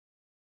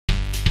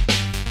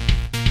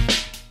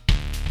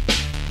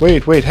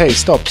Wait, hey,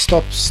 stop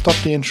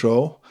the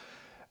intro.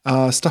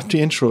 Stop the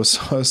intro.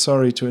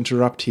 Sorry to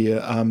interrupt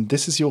here.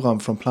 This is Joram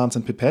from Plants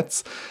and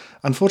Pipettes.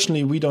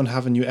 Unfortunately, we don't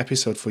have a new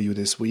episode for you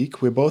this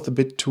week. We're both a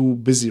bit too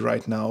busy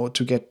right now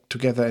to get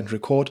together and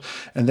record,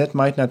 and that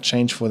might not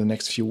change for the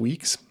next few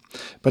weeks.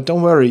 But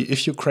don't worry,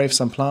 if you crave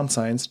some plant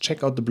science,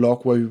 check out the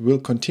blog where we will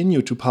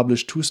continue to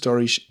publish 2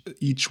 stories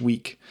each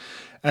week.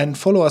 And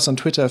follow us on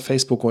Twitter,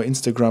 Facebook, or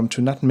Instagram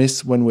to not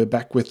miss when we're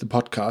back with the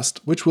podcast,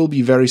 which will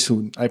be very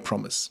soon, I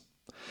promise.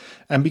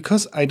 And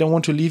because I don't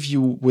want to leave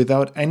you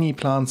without any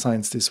plant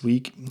science this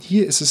week,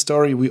 here is a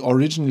story we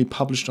originally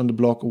published on the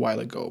blog a while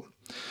ago.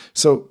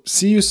 So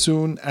see you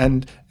soon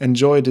and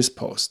enjoy this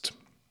post.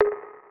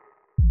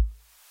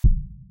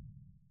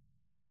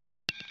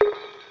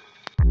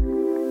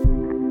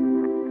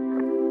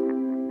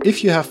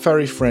 If you have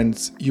furry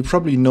friends, you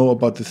probably know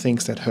about the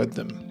things that hurt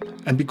them.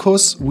 And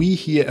because we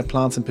here at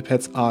Plants and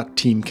Pipettes are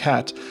Team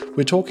Cat,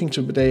 we're talking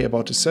today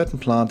about a certain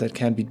plant that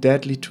can be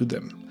deadly to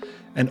them.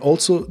 And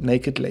also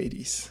naked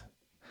ladies.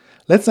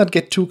 Let's not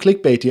get too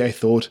clickbaity, I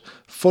thought,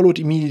 followed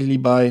immediately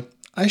by,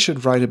 I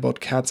should write about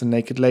cats and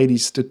naked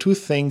ladies, the 2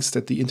 things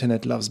that the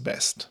internet loves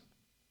best.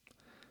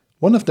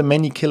 One of the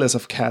many killers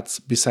of cats,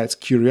 besides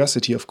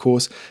curiosity of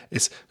course,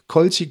 is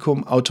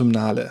Colchicum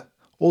autumnale,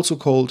 also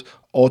called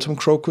autumn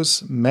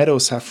crocus, meadow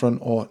saffron,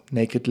 or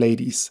naked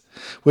ladies.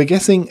 We're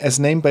guessing as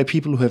named by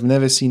people who have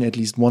never seen at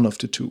least one of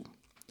the 2.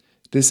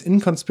 This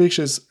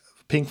inconspicuous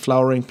pink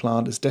flowering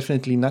plant is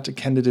definitely not a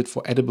candidate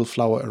for edible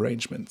flower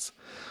arrangements.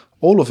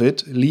 All of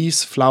it,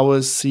 leaves,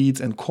 flowers,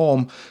 seeds, and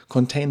corm,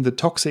 contain the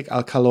toxic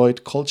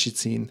alkaloid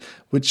colchicine,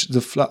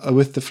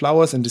 with the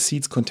flowers and the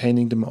seeds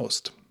containing the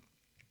most.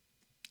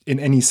 In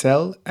any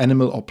cell,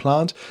 animal or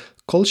plant,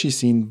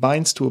 colchicine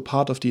binds to a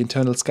part of the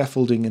internal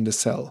scaffolding in the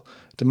cell,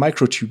 the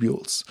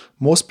microtubules,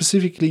 more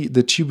specifically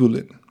the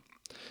tubulin.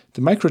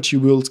 The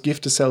microtubules give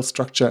the cell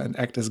structure and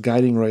act as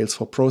guiding rails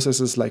for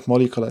processes like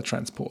molecular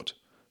transport.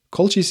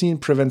 Colchicine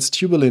prevents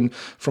tubulin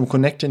from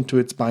connecting to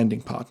its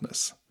binding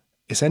partners.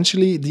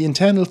 Essentially, the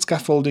internal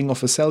scaffolding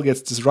of a cell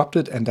gets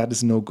disrupted, and that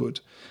is no good.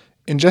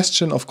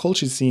 Ingestion of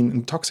colchicine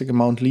in toxic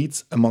amount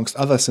leads, amongst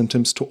other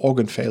symptoms, to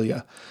organ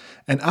failure.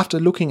 And after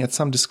looking at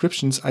some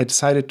descriptions, I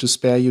decided to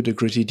spare you the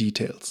gritty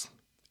details.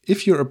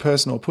 If you're a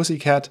person or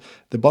pussycat,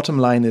 the bottom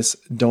line is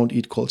don't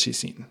eat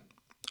colchicine.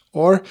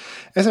 Or,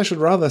 as I should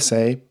rather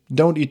say,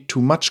 don't eat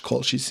too much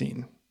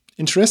colchicine.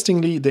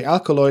 Interestingly, the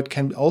alkaloid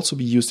can also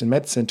be used in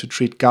medicine to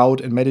treat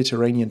gout and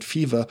Mediterranean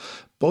fever,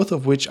 both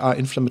of which are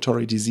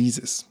inflammatory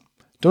diseases.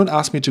 Don't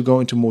ask me to go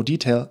into more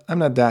detail, I'm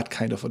not that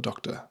kind of a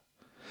doctor.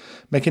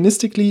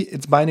 Mechanistically,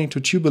 its binding to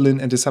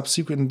tubulin and the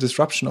subsequent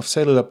disruption of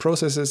cellular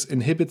processes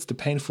inhibits the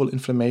painful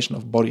inflammation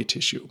of body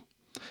tissue.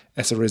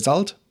 As a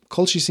result,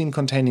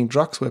 colchicine-containing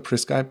drugs were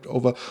prescribed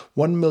over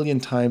 1 million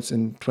times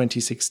in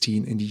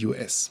 2016 in the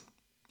US.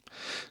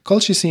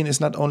 Colchicine is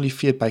not only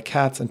feared by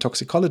cats and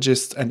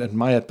toxicologists and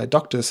admired by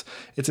doctors,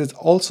 it is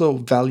also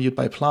valued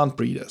by plant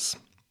breeders.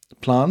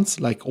 Plants,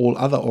 like all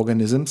other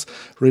organisms,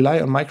 rely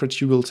on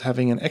microtubules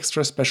having an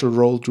extra special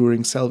role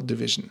during cell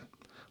division.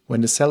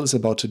 When the cell is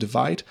about to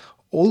divide,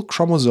 all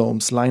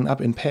chromosomes line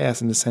up in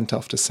pairs in the center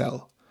of the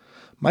cell.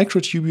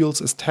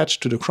 Microtubules attach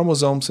to the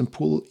chromosomes and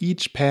pull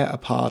each pair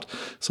apart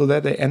so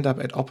that they end up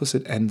at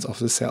opposite ends of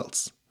the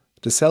cells.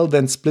 The cell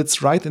then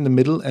splits right in the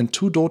middle and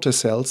 2 daughter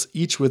cells,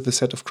 each with a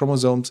set of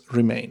chromosomes,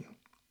 remain.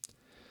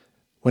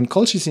 When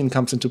colchicine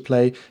comes into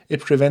play,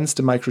 it prevents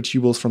the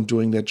microtubules from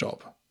doing their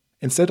job.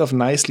 Instead of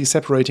nicely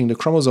separating the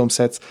chromosome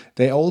sets,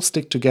 they all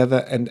stick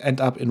together and end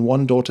up in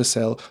one daughter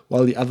cell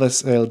while the other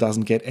cell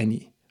doesn't get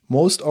any.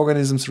 Most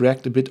organisms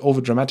react a bit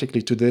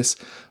overdramatically to this.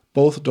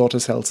 Both daughter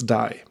cells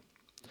die.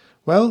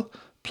 Well,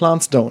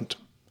 plants don't.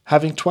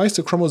 Having twice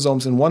the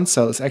chromosomes in one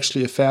cell is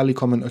actually a fairly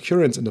common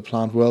occurrence in the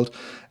plant world,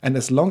 and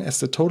as long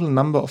as the total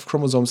number of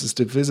chromosomes is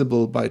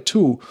divisible by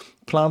 2,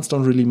 plants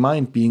don't really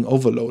mind being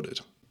overloaded.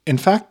 In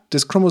fact,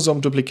 this chromosome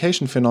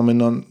duplication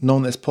phenomenon,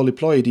 known as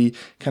polyploidy,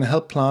 can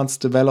help plants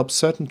develop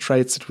certain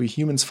traits that we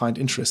humans find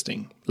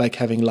interesting, like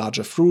having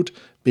larger fruit,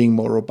 being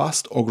more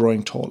robust, or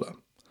growing taller.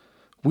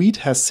 Wheat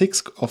has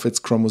 6 of its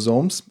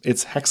chromosomes,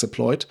 it's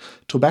hexaploid,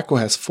 tobacco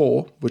has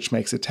 4, which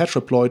makes it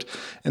tetraploid,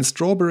 and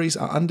strawberries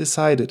are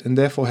undecided and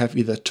therefore have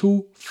either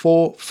 2,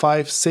 4,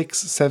 5, 6,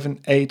 7,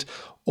 8,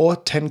 or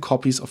 10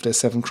 copies of their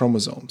 7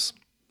 chromosomes.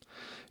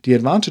 The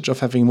advantage of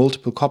having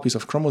multiple copies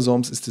of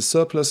chromosomes is the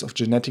surplus of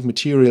genetic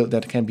material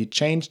that can be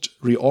changed,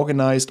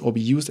 reorganized, or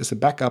be used as a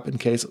backup in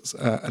case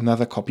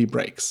another copy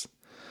breaks.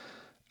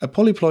 A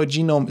polyploid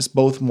genome is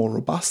both more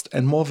robust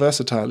and more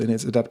versatile in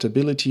its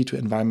adaptability to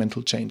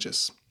environmental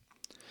changes.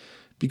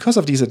 Because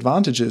of these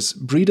advantages,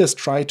 breeders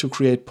try to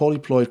create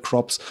polyploid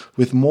crops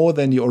with more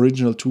than the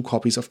original 2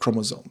 copies of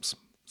chromosomes.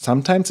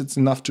 Sometimes it's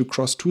enough to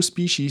cross 2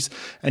 species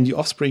and the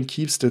offspring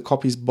keeps the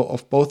copies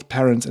of both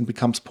parents and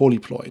becomes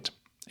polyploid.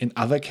 In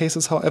other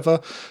cases,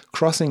 however,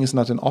 crossing is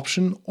not an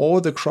option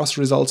or the cross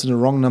results in the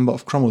wrong number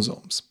of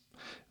chromosomes.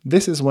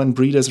 This is when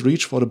breeders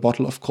reach for the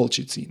bottle of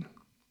colchicine.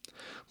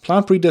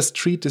 Plant breeders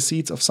treat the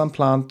seeds of some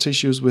plant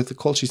tissues with the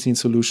colchicine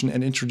solution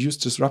and introduce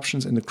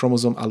disruptions in the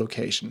chromosome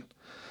allocation.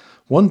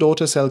 One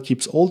daughter cell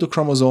keeps all the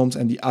chromosomes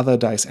and the other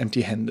dies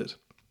empty-handed.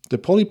 The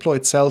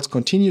polyploid cells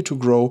continue to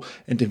grow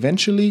and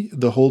eventually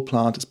the whole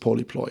plant is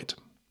polyploid.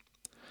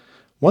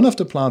 One of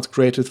the plants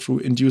created through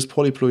induced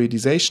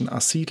polyploidization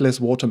are seedless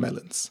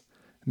watermelons.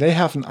 They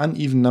have an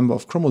uneven number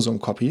of chromosome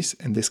copies,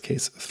 in this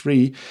case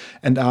 3,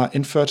 and are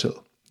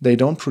infertile. They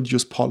don't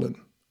produce pollen.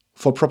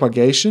 For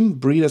propagation,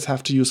 breeders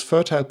have to use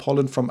fertile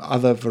pollen from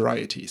other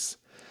varieties.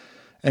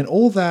 And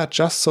all that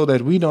just so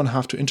that we don't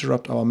have to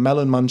interrupt our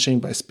melon munching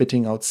by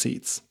spitting out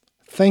seeds.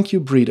 Thank you,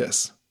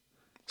 breeders.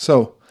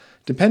 So,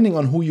 depending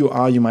on who you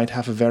are, you might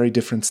have a very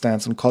different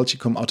stance on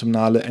Colchicum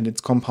autumnale and its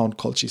compound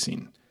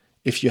colchicine.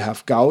 If you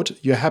have gout,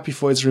 you're happy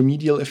for its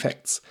remedial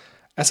effects.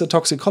 As a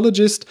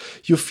toxicologist,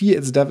 you fear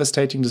its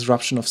devastating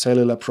disruption of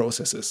cellular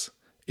processes.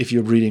 If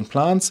you're breeding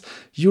plants,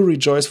 you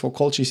rejoice for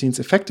colchicine's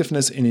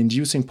effectiveness in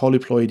inducing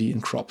polyploidy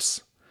in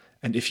crops.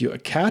 And if you're a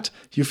cat,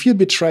 you feel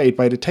betrayed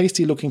by the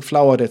tasty-looking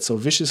flower that so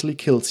viciously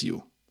kills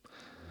you.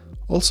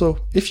 Also,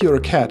 if you're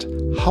a cat,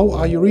 how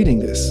are you reading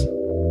this?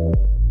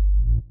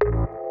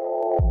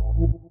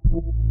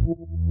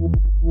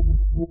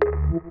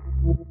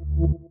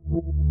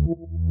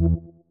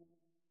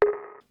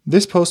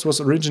 This post was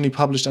originally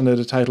published under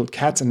the title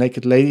Cats and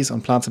Naked Ladies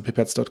on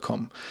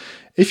plantsandpipettes.com.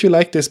 If you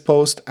like this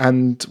post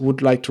and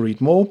would like to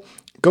read more,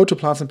 go to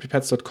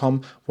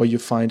plantsandpipettes.com where you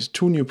find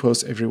 2 new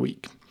posts every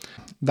week.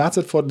 That's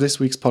it for this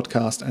week's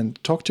podcast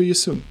and talk to you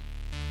soon.